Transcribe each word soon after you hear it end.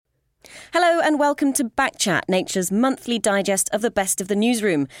Hello and welcome to Backchat, Nature's monthly digest of the best of the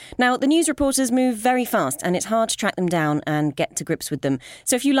newsroom. Now, the news reporters move very fast and it's hard to track them down and get to grips with them.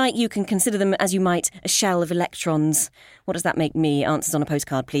 So if you like, you can consider them as you might a shell of electrons. What does that make me? Answers on a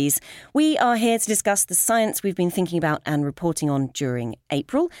postcard, please. We are here to discuss the science we've been thinking about and reporting on during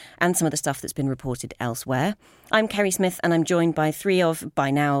April and some of the stuff that's been reported elsewhere. I'm Kerry Smith and I'm joined by three of,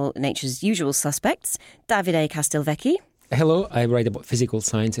 by now, Nature's usual suspects. Davide Castelvecchi. Hello, I write about physical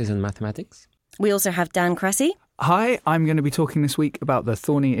sciences and mathematics. We also have Dan Cressy. Hi, I'm going to be talking this week about the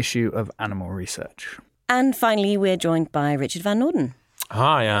thorny issue of animal research. And finally, we're joined by Richard van Noorden.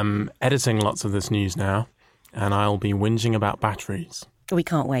 Hi, I'm editing lots of this news now, and I'll be whinging about batteries. We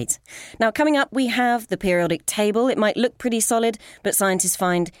can't wait. Now, coming up, we have the periodic table. It might look pretty solid, but scientists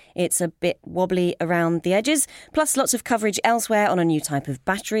find it's a bit wobbly around the edges. Plus, lots of coverage elsewhere on a new type of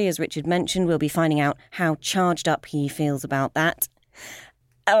battery. As Richard mentioned, we'll be finding out how charged up he feels about that.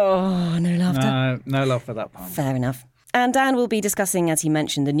 Oh, no laughter. No love for that pun. Fair enough. And Dan will be discussing, as he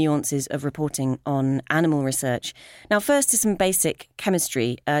mentioned, the nuances of reporting on animal research. Now, first to some basic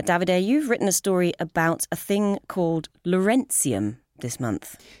chemistry. Davide, you've written a story about a thing called Lawrencium this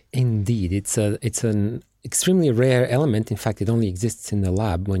month. Indeed, it's an extremely rare element. In fact, it only exists in the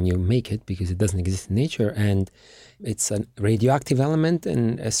lab when you make it because it doesn't exist in nature. And it's a radioactive element,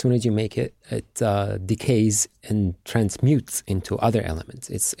 and as soon as you make it, it decays and transmutes into other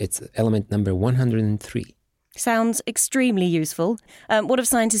elements. It's element number 103. Sounds extremely useful. What have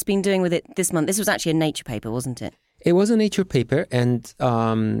scientists been doing with it this month? This was actually a Nature paper, wasn't it? It was a Nature paper, and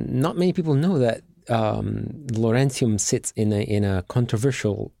not many people know that Lawrencium sits in a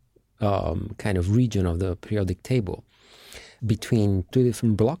controversial kind of region of the periodic table between two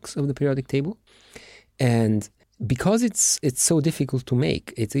different blocks of the periodic table. And because it's so difficult to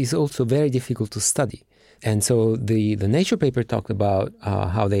make, it is also very difficult to study. And so the Nature paper talked about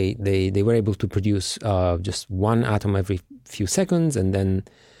how they were able to produce just one atom every few seconds and then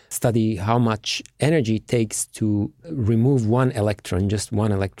study how much energy it takes to remove just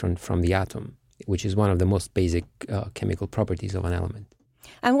one electron from the atom, which is one of the most basic chemical properties of an element.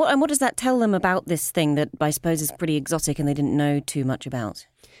 And what does that tell them about this thing that I suppose is pretty exotic and they didn't know too much about?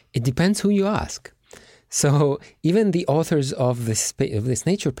 It depends who you ask. So even the authors of this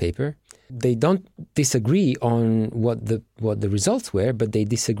Nature paper, they don't disagree on what the results were, but they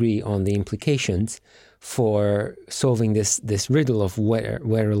disagree on the implications for solving this riddle of where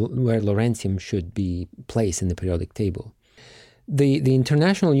Lawrencium should be placed in the periodic table. The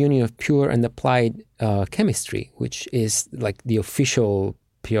International Union of Pure and Applied Chemistry, which is like the official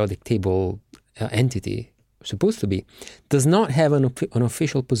periodic table entity, supposed to be, does not have an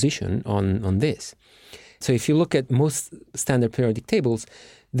official position on this. So if you look at most standard periodic tables,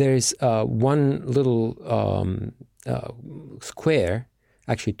 there's one little square,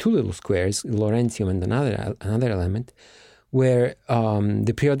 actually two little squares, Lawrencium and another element, where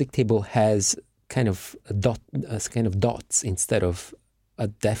the periodic table has kind of dots instead of a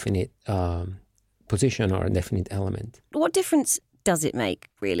definite position or a definite element. What difference does it make,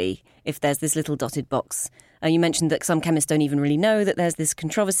 really, if there's this little dotted box? You mentioned that some chemists don't even really know that there's this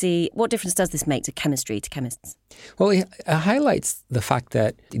controversy. What difference does this make to chemistry, to chemists? Well, it highlights the fact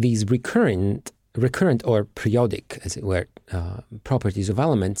that these recurrent or periodic, as it were, properties of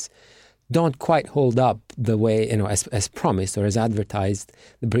elements don't quite hold up the way, as promised or as advertised.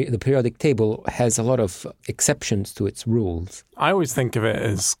 The periodic table has a lot of exceptions to its rules. I always think of it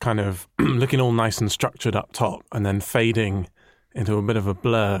as kind of looking all nice and structured up top and then fading into a bit of a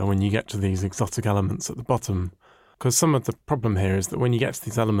blur when you get to these exotic elements at the bottom. Because some of the problem here is that when you get to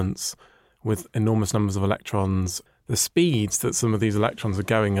these elements with enormous numbers of electrons, the speeds that some of these electrons are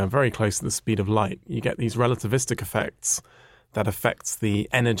going are very close to the speed of light. You get these relativistic effects that affects the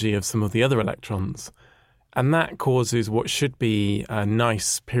energy of some of the other electrons. And that causes what should be a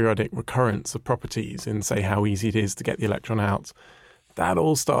nice periodic recurrence of properties in, say, how easy it is to get the electron out. That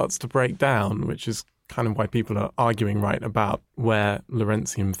all starts to break down, which is kind of why people are arguing, right, about where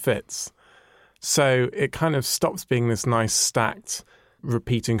Lawrencium fits. So it kind of stops being this nice stacked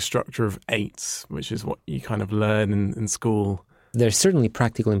repeating structure of eights, which is what you kind of learn in school. There's certainly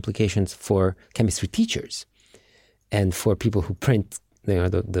practical implications for chemistry teachers and for people who print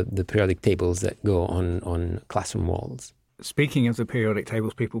the periodic tables that go on classroom walls. Speaking of the periodic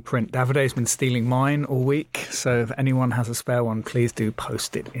tables people print, Davide's been stealing mine all week, so if anyone has a spare one, please do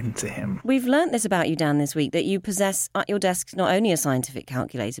post it into him. We've learnt this about you, Dan, this week, that you possess at your desk not only a scientific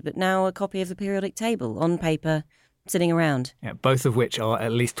calculator, but now a copy of the periodic table on paper, sitting around. Yeah, both of which are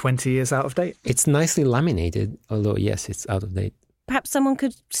at least 20 years out of date. It's nicely laminated, although, yes, it's out of date. perhaps someone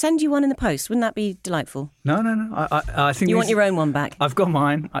could send you one in the post. Wouldn't that be delightful? No. I think you want your own one back. I've got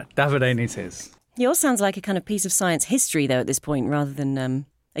mine. Davide needs his. Yours sounds like a kind of piece of science history, though, at this point, rather than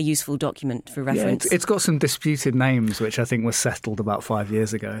a useful document for reference. Yeah, it's got some disputed names, which I think was settled about 5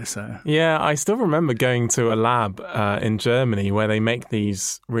 years ago. So yeah, I still remember going to a lab in Germany where they make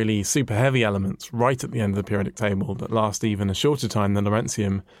these really super heavy elements right at the end of the periodic table that last even a shorter time than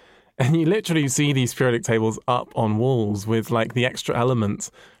lawrencium. And you literally see these periodic tables up on walls with like the extra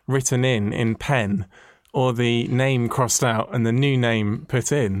element written in pen or the name crossed out and the new name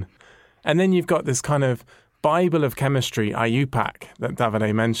put in. And then you've got this kind of Bible of chemistry, IUPAC, that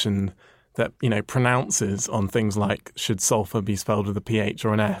Davide mentioned, that, pronounces on things like should sulfur be spelled with a PH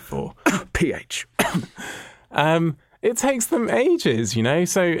or an F or PH. It takes them ages,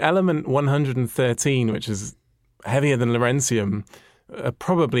 So element 113, which is heavier than lawrencium,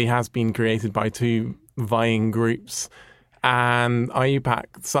 probably has been created by two vying groups. And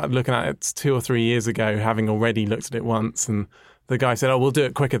IUPAC started looking at it 2 or 3 years ago, having already looked at it once, and the guy said, we'll do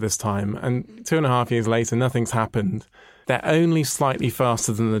it quicker this time. And 2.5 years later, nothing's happened. They're only slightly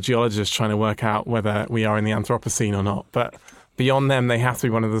faster than the geologists trying to work out whether we are in the Anthropocene or not. But beyond them, they have to be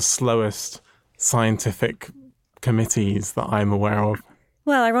one of the slowest scientific committees that I'm aware of.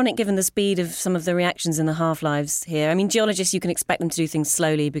 Well, ironic given the speed of some of the reactions in the half-lives here. I mean, geologists, you can expect them to do things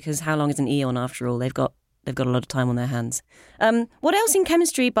slowly because how long is an eon after all? They've got a lot of time on their hands. What else in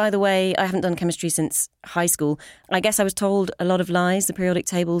chemistry, by the way? I haven't done chemistry since high school. I guess I was told a lot of lies. The periodic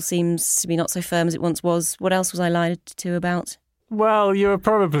table seems to be not so firm as it once was. What else was I lied to about? Well, you were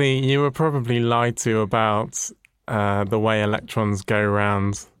probably lied to about the way electrons go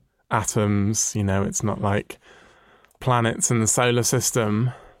around atoms. It's not like planets in the solar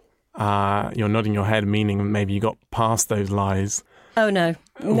system. You're nodding your head, meaning maybe you got past those lies. Oh, no.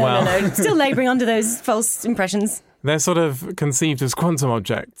 No. Still labouring under those false impressions. They're sort of conceived as quantum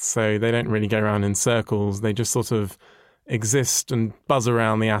objects, so they don't really go around in circles. They just sort of exist and buzz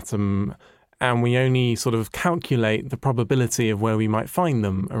around the atom, and we only sort of calculate the probability of where we might find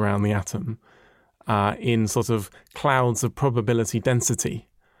them around the atom in sort of clouds of probability density.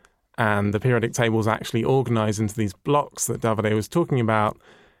 And the periodic table is actually organised into these blocks that Davide was talking about.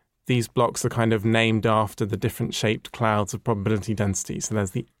 These blocks are kind of named after the different shaped clouds of probability density. So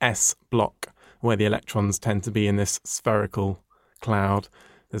there's the S block, where the electrons tend to be in this spherical cloud.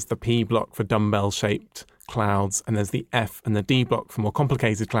 There's the P block for dumbbell-shaped clouds, and there's the F and the D block for more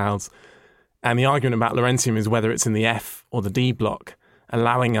complicated clouds. And the argument about lawrencium is whether it's in the F or the D block,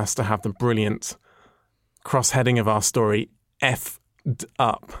 allowing us to have the brilliant cross-heading of our story F'd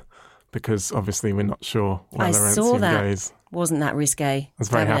up, because obviously we're not sure where lawrencium goes. Wasn't that risque? I was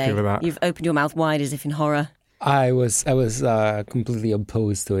very happy with that. You've opened your mouth wide as if in horror. I was completely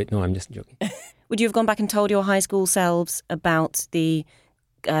opposed to it. No, I'm just joking. Would you have gone back and told your high school selves about the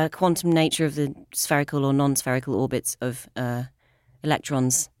quantum nature of the spherical or non-spherical orbits of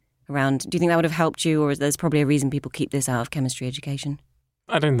electrons around? Do you think that would have helped you, or is there's probably a reason people keep this out of chemistry education?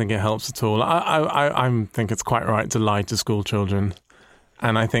 I don't think it helps at all. I think it's quite right to lie to school children.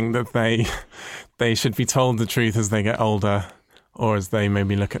 And I think that they should be told the truth as they get older, or as they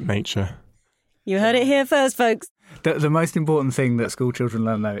maybe look at nature. You heard it here first, folks. The most important thing that school children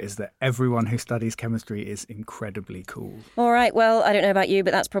learn, though, is that everyone who studies chemistry is incredibly cool. All right, well, I don't know about you,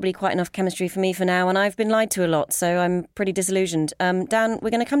 but that's probably quite enough chemistry for me for now, and I've been lied to a lot, so I'm pretty disillusioned. Dan,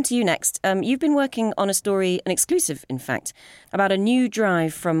 we're going to come to you next. You've been working on a story, an exclusive, in fact, about a new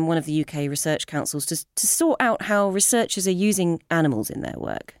drive from one of the UK research councils to sort out how researchers are using animals in their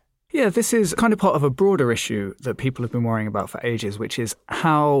work. Yeah, this is kind of part of a broader issue that people have been worrying about for ages, which is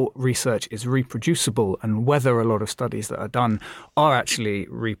how research is reproducible and whether a lot of studies that are done are actually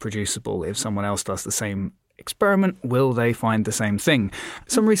reproducible. If someone else does the same experiment, will they find the same thing?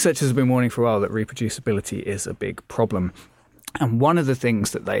 Some researchers have been warning for a while that reproducibility is a big problem. And one of the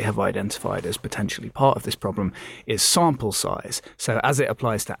things that they have identified as potentially part of this problem is sample size. So as it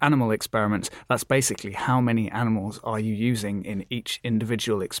applies to animal experiments, that's basically how many animals are you using in each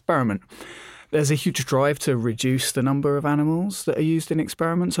individual experiment. There's a huge drive to reduce the number of animals that are used in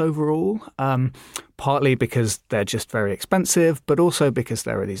experiments overall, partly because they're just very expensive, but also because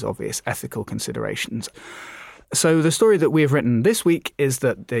there are these obvious ethical considerations. So the story that we have written this week is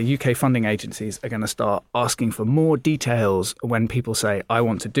that the UK funding agencies are going to start asking for more details when people say, I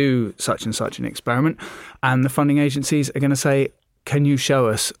want to do such and such an experiment. And the funding agencies are going to say, can you show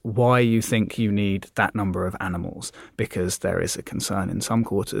us why you think you need that number of animals? Because there is a concern in some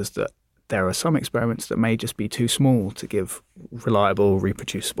quarters that there are some experiments that may just be too small to give reliable,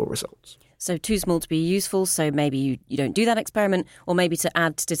 reproducible results. So too small to be useful, so maybe you don't do that experiment, or maybe to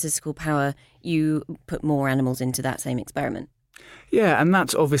add statistical power, you put more animals into that same experiment. Yeah, and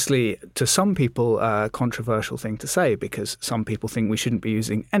that's obviously, to some people, a controversial thing to say, because some people think we shouldn't be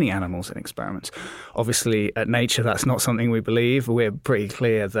using any animals in experiments. Obviously, at Nature, that's not something we believe. We're pretty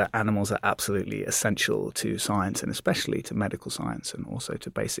clear that animals are absolutely essential to science, and especially to medical science and also to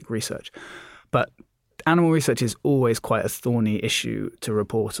basic research. But animal research is always quite a thorny issue to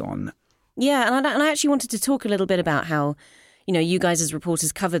report on. Yeah, and I actually wanted to talk a little bit about how, you guys as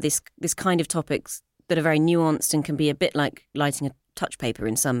reporters cover this kind of topics that are very nuanced and can be a bit like lighting a touch paper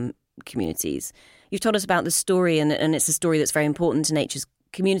in some communities. You've told us about the story, and it's a story that's very important to Nature's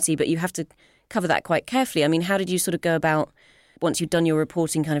community, but you have to cover that quite carefully. I mean, how did you sort of go about, once you'd done your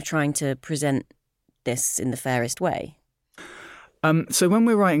reporting, kind of trying to present this in the fairest way? So when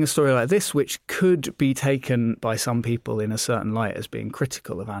we're writing a story like this, which could be taken by some people in a certain light as being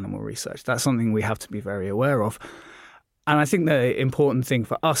critical of animal research, that's something we have to be very aware of. And I think the important thing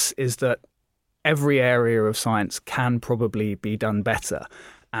for us is that every area of science can probably be done better.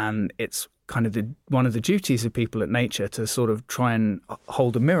 And it's kind of one of the duties of people at Nature to sort of try and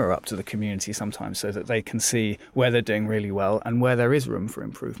hold a mirror up to the community sometimes so that they can see where they're doing really well and where there is room for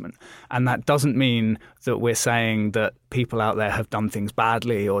improvement. And that doesn't mean that we're saying that people out there have done things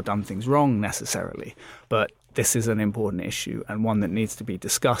badly or done things wrong necessarily. But this is an important issue and one that needs to be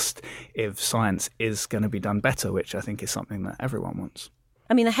discussed if science is going to be done better, which I think is something that everyone wants.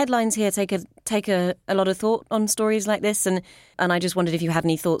 I mean, the headlines here take a lot of thought on stories like this, and I just wondered if you had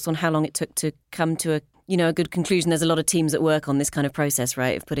any thoughts on how long it took to come to a good conclusion. There's a lot of teams that work on this kind of process,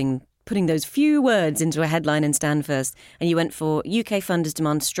 right, of putting those few words into a headline and stand first. And you went for UK funders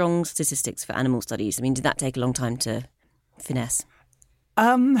demand strong statistics for animal studies. I mean, did that take a long time to finesse?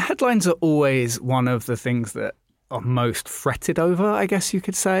 Headlines are always one of the things that are most fretted over, I guess you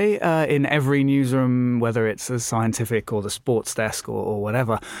could say, in every newsroom, whether it's a scientific or the sports desk or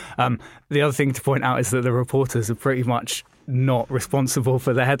whatever. The other thing to point out is that the reporters are pretty much not responsible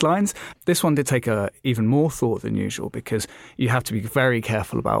for the headlines. This one did take even more thought than usual because you have to be very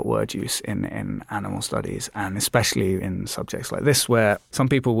careful about word use in animal studies, and especially in subjects like this where some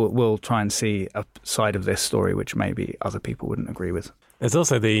people will try and see a side of this story which maybe other people wouldn't agree with. There's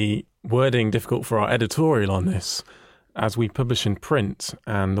also the wording difficult for our editorial on this. As we publish in print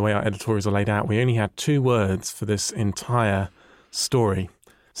and the way our editorials are laid out, we only had 2 words for this entire story.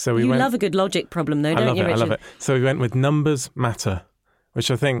 So we love a good logic problem though, don't you, Richard? I love it. So we went with numbers matter, which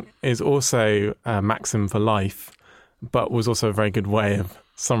I think is also a maxim for life, but was also a very good way of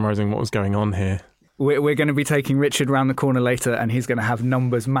summarising what was going on here. We're going to be taking Richard round the corner later and he's going to have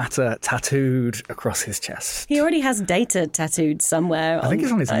numbers matter tattooed across his chest. He already has data tattooed somewhere. I think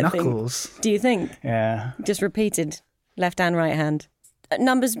it's on his knuckles. Do you think? Yeah. Just repeated, left and right hand.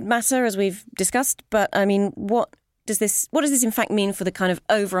 Numbers matter, as we've discussed, but I mean, what does this in fact mean for the kind of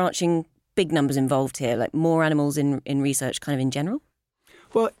overarching big numbers involved here, like more animals in research kind of in general?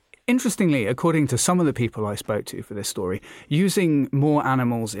 Well, interestingly, according to some of the people I spoke to for this story, using more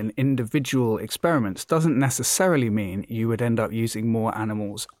animals in individual experiments doesn't necessarily mean you would end up using more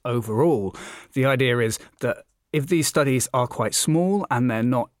animals overall. The idea is that if these studies are quite small and they're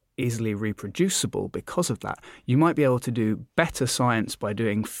not easily reproducible because of that, you might be able to do better science by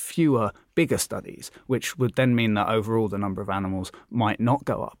doing fewer, bigger studies, which would then mean that overall the number of animals might not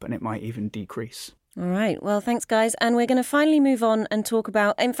go up and it might even decrease. All right. Well, thanks, guys. And we're going to finally move on and talk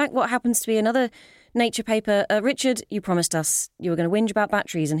about, in fact, what happens to be another Nature paper. Richard, you promised us you were going to whinge about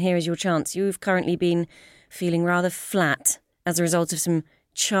batteries, and here is your chance. You've currently been feeling rather flat as a result of some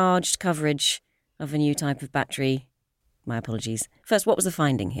charged coverage of a new type of battery. My apologies. First, what was the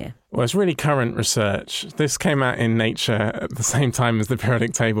finding here? Well, it's really current research. This came out in Nature at the same time as the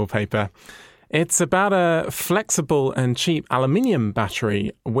periodic table paper. It's about a flexible and cheap aluminium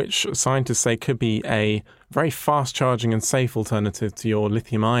battery, which scientists say could be a very fast-charging and safe alternative to your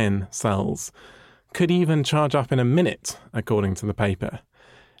lithium-ion cells. Could even charge up in a minute, according to the paper.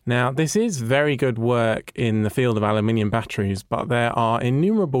 Now, this is very good work in the field of aluminium batteries, but there are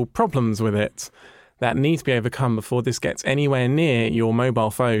innumerable problems with it that need to be overcome before this gets anywhere near your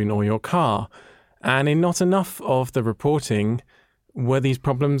mobile phone or your car. And in not enough of the reporting were these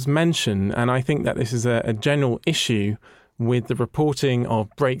problems mentioned. And I think that this is a general issue with the reporting of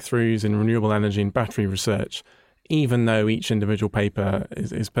breakthroughs in renewable energy and battery research, even though each individual paper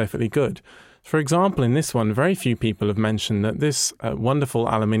is perfectly good. For example, in this one, very few people have mentioned that this wonderful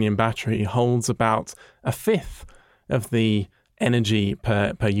aluminium battery holds about a fifth of the energy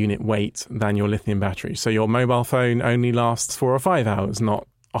per unit weight than your lithium battery. So your mobile phone only lasts 4 or 5 hours, not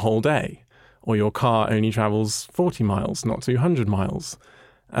a whole day. Or your car only travels 40 miles, not 200 miles.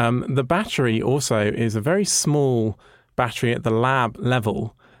 The battery also is a very small battery at the lab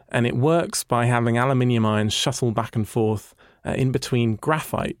level, and it works by having aluminium ions shuttle back and forth in between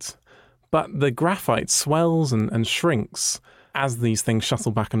graphite. But the graphite swells and shrinks as these things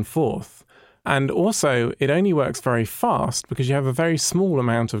shuttle back and forth. And also, it only works very fast because you have a very small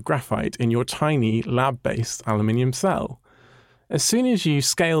amount of graphite in your tiny lab-based aluminium cell. As soon as you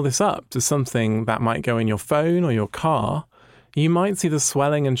scale this up to something that might go in your phone or your car, you might see the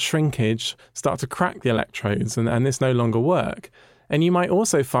swelling and shrinkage start to crack the electrodes and this no longer work. And you might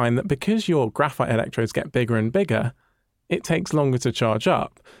also find that because your graphite electrodes get bigger and bigger, it takes longer to charge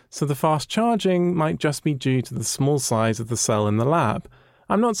up. So the fast charging might just be due to the small size of the cell in the lab.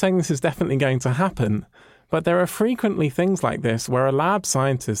 I'm not saying this is definitely going to happen, but there are frequently things like this where a lab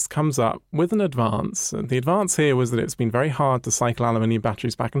scientist comes up with an advance. And the advance here was that it's been very hard to cycle aluminium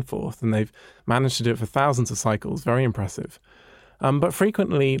batteries back and forth, and they've managed to do it for thousands of cycles. Very impressive. But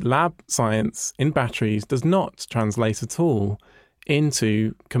frequently, lab science in batteries does not translate at all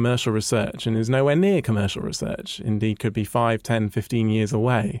into commercial research and is nowhere near commercial research. Indeed, could be 5, 10, 15 years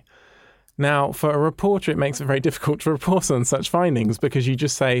away. Now, for a reporter, it makes it very difficult to report on such findings because you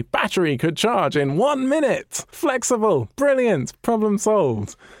just say, battery could charge in 1 minute. Flexible, brilliant, problem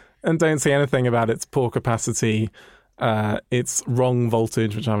solved. And don't say anything about its poor capacity, its wrong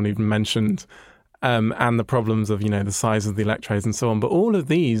voltage, which I haven't even mentioned, and the problems of, the size of the electrodes and so on. But all of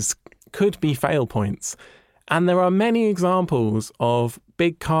these could be fail points. And there are many examples of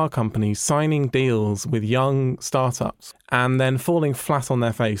big car companies signing deals with young startups and then falling flat on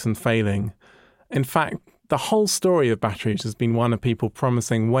their face and failing. In fact, the whole story of batteries has been one of people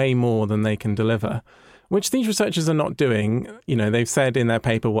promising way more than they can deliver, which these researchers are not doing. They've said in their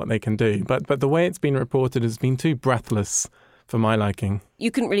paper what they can do, but the way it's been reported has been too breathless for my liking.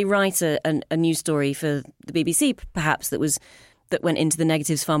 You couldn't really write a news story for the BBC, perhaps, that went into the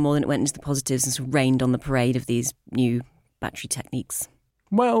negatives far more than it went into the positives and sort of rained on the parade of these new battery techniques.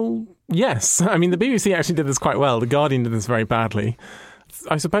 Well, yes. I mean, the BBC actually did this quite well. The Guardian did this very badly.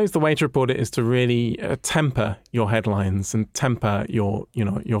 I suppose the way to report it is to really temper your headlines and temper your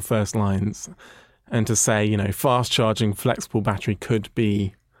first lines, and to say, fast charging flexible battery could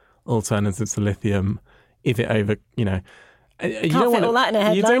be alternatives to lithium if it You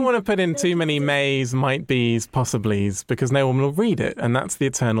don't want to put in too many mays, might be's, possiblies, because no one will read it. And that's the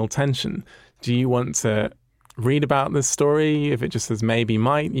eternal tension. Do you want to read about this story? If it just says maybe,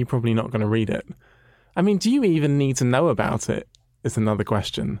 might, you're probably not going to read it. I mean, do you even need to know about it? Is another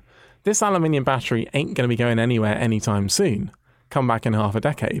question. This aluminium battery ain't going to be going anywhere anytime soon. Come back in half a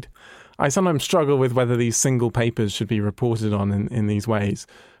decade. I sometimes struggle with whether these single papers should be reported on in these ways.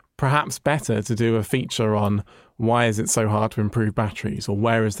 Perhaps better to do a feature on why is it so hard to improve batteries, or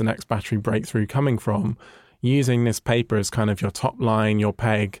where is the next battery breakthrough coming from, using this paper as kind of your top line, your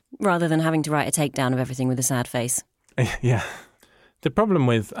peg. Rather than having to write a takedown of everything with a sad face. Yeah. The problem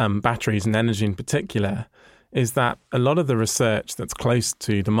with batteries and energy in particular is that a lot of the research that's close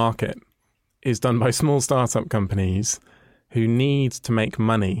to the market is done by small startup companies who need to make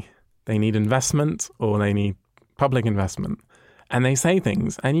money. They need investment or they need public investment. And they say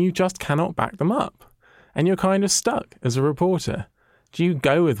things and you just cannot back them up. And you're kind of stuck as a reporter. Do you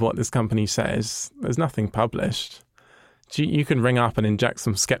go with what this company says? There's nothing published. You can ring up and inject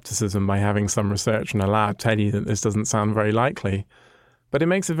some skepticism by having some researcher in a lab tell you that this doesn't sound very likely. But it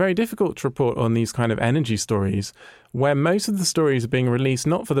makes it very difficult to report on these kind of energy stories, where most of the stories are being released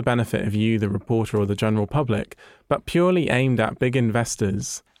not for the benefit of you, the reporter, or the general public, but purely aimed at big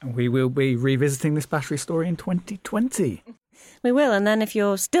investors. We will be revisiting this battery story in 2020. We will, and then if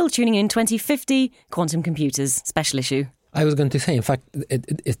you're still tuning in 2050, quantum computers, special issue. I was going to say, in fact,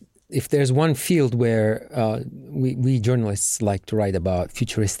 if there's one field where we journalists like to write about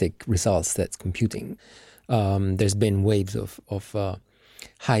futuristic results, that's computing. There's been waves of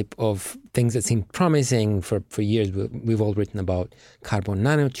hype of things that seem promising for years. We've all written about carbon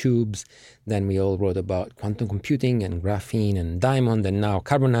nanotubes. Then we all wrote about quantum computing and graphene and diamond. And now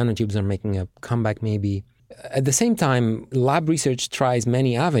carbon nanotubes are making a comeback maybe. At the same time, lab research tries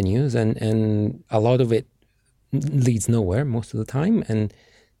many avenues and a lot of it leads nowhere most of the time. And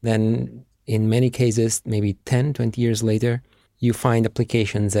then in many cases, maybe 10, 20 years later, you find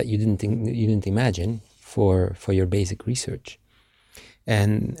applications that you didn't imagine for your basic research.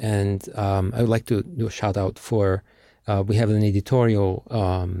 And I would like to do a shout out for, we have an editorial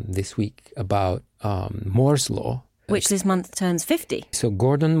this week about Moore's Law. Which this month turns 50. So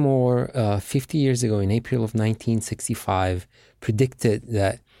Gordon Moore, 50 years ago in April of 1965, predicted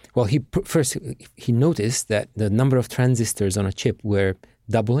that, well, he noticed that the number of transistors on a chip were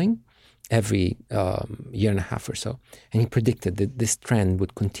doubling every year and a half or so. And he predicted that this trend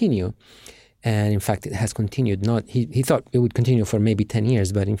would continue. And in fact, it has continued. He thought it would continue for maybe 10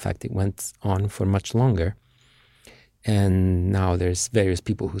 years, but in fact, it went on for much longer. And now there's various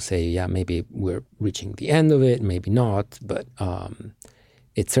people who say, yeah, maybe we're reaching the end of it, maybe not, but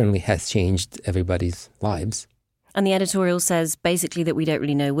it certainly has changed everybody's lives. And the editorial says basically that we don't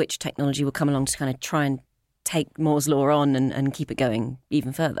really know which technology will come along to kind of try and take Moore's law on and keep it going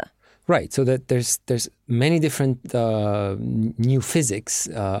even further. Right, so that there's many different new physics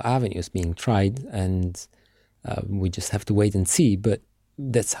avenues being tried, and we just have to wait and see, but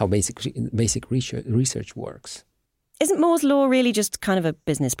that's how basic research works. Isn't Moore's law really just kind of a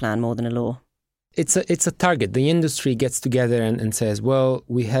business plan more than a law? It's a target. The industry gets together and says, well,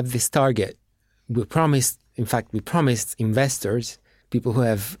 we have this target. We promised investors, people who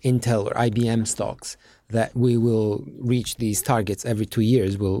have Intel or IBM stocks, that we will reach these targets every 2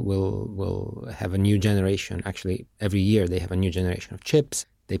 years. We'll have a new generation. Actually, every year they have a new generation of chips.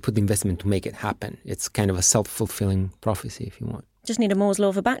 They put the investment to make it happen. It's kind of a self-fulfilling prophecy, if you want. Just need a Moore's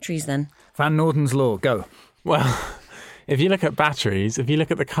law for batteries then. Van Noorden's law, go. Well, if you look at batteries, if you look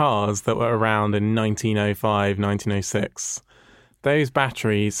at the cars that were around in 1905, 1906, those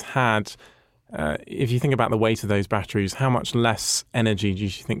batteries had, if you think about the weight of those batteries, how much less energy do you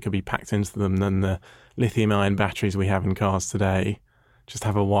think could be packed into them than the lithium-ion batteries we have in cars today? Just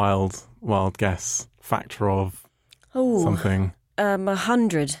have a wild guess. Factor of something.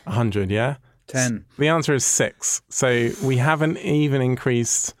 100. 100, yeah? 10. The answer is 6. So we haven't even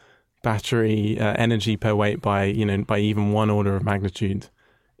increased battery energy per weight by even one order of magnitude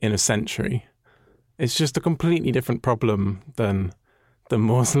in a century. It's just a completely different problem than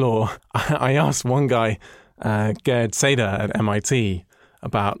Moore's law. I asked one guy, Gerd Seder at MIT,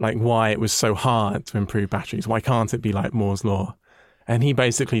 about why it was so hard to improve batteries. Why can't it be like Moore's law? And he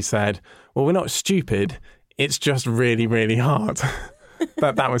basically said, well, we're not stupid. It's just really, really hard.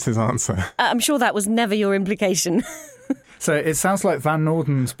 That was his answer. I'm sure that was never your implication. So it sounds like Van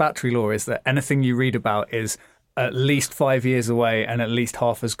Noorden's battery law is that anything you read about is at least 5 years away and at least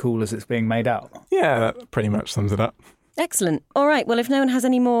half as cool as it's being made out. Yeah, that pretty much sums it up. Excellent. All right. Well, if no one has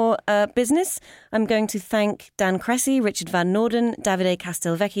any more business, I'm going to thank Dan Cressy, Richard Van Noorden, Davide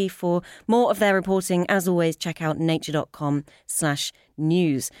Castelvecchi for more of their reporting. As always, check out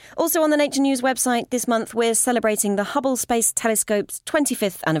nature.com/news. Also on the Nature News website this month, we're celebrating the Hubble Space Telescope's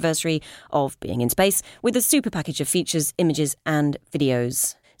 25th anniversary of being in space with a super package of features, images and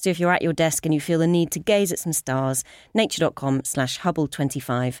videos. So if you're at your desk and you feel the need to gaze at some stars,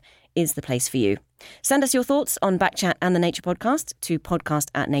 nature.com/Hubble25 is the place for you. Send us your thoughts on Backchat and the Nature Podcast to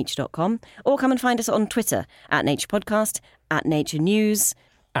podcast@nature.com, or come and find us on Twitter @Nature Podcast, @Nature News,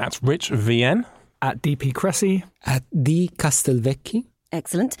 @RichVN, @DP Cressy, @D Castelvecchi.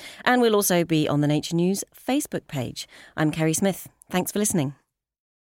 Excellent. And we'll also be on the Nature News Facebook page. I'm Kerry Smith. Thanks for listening.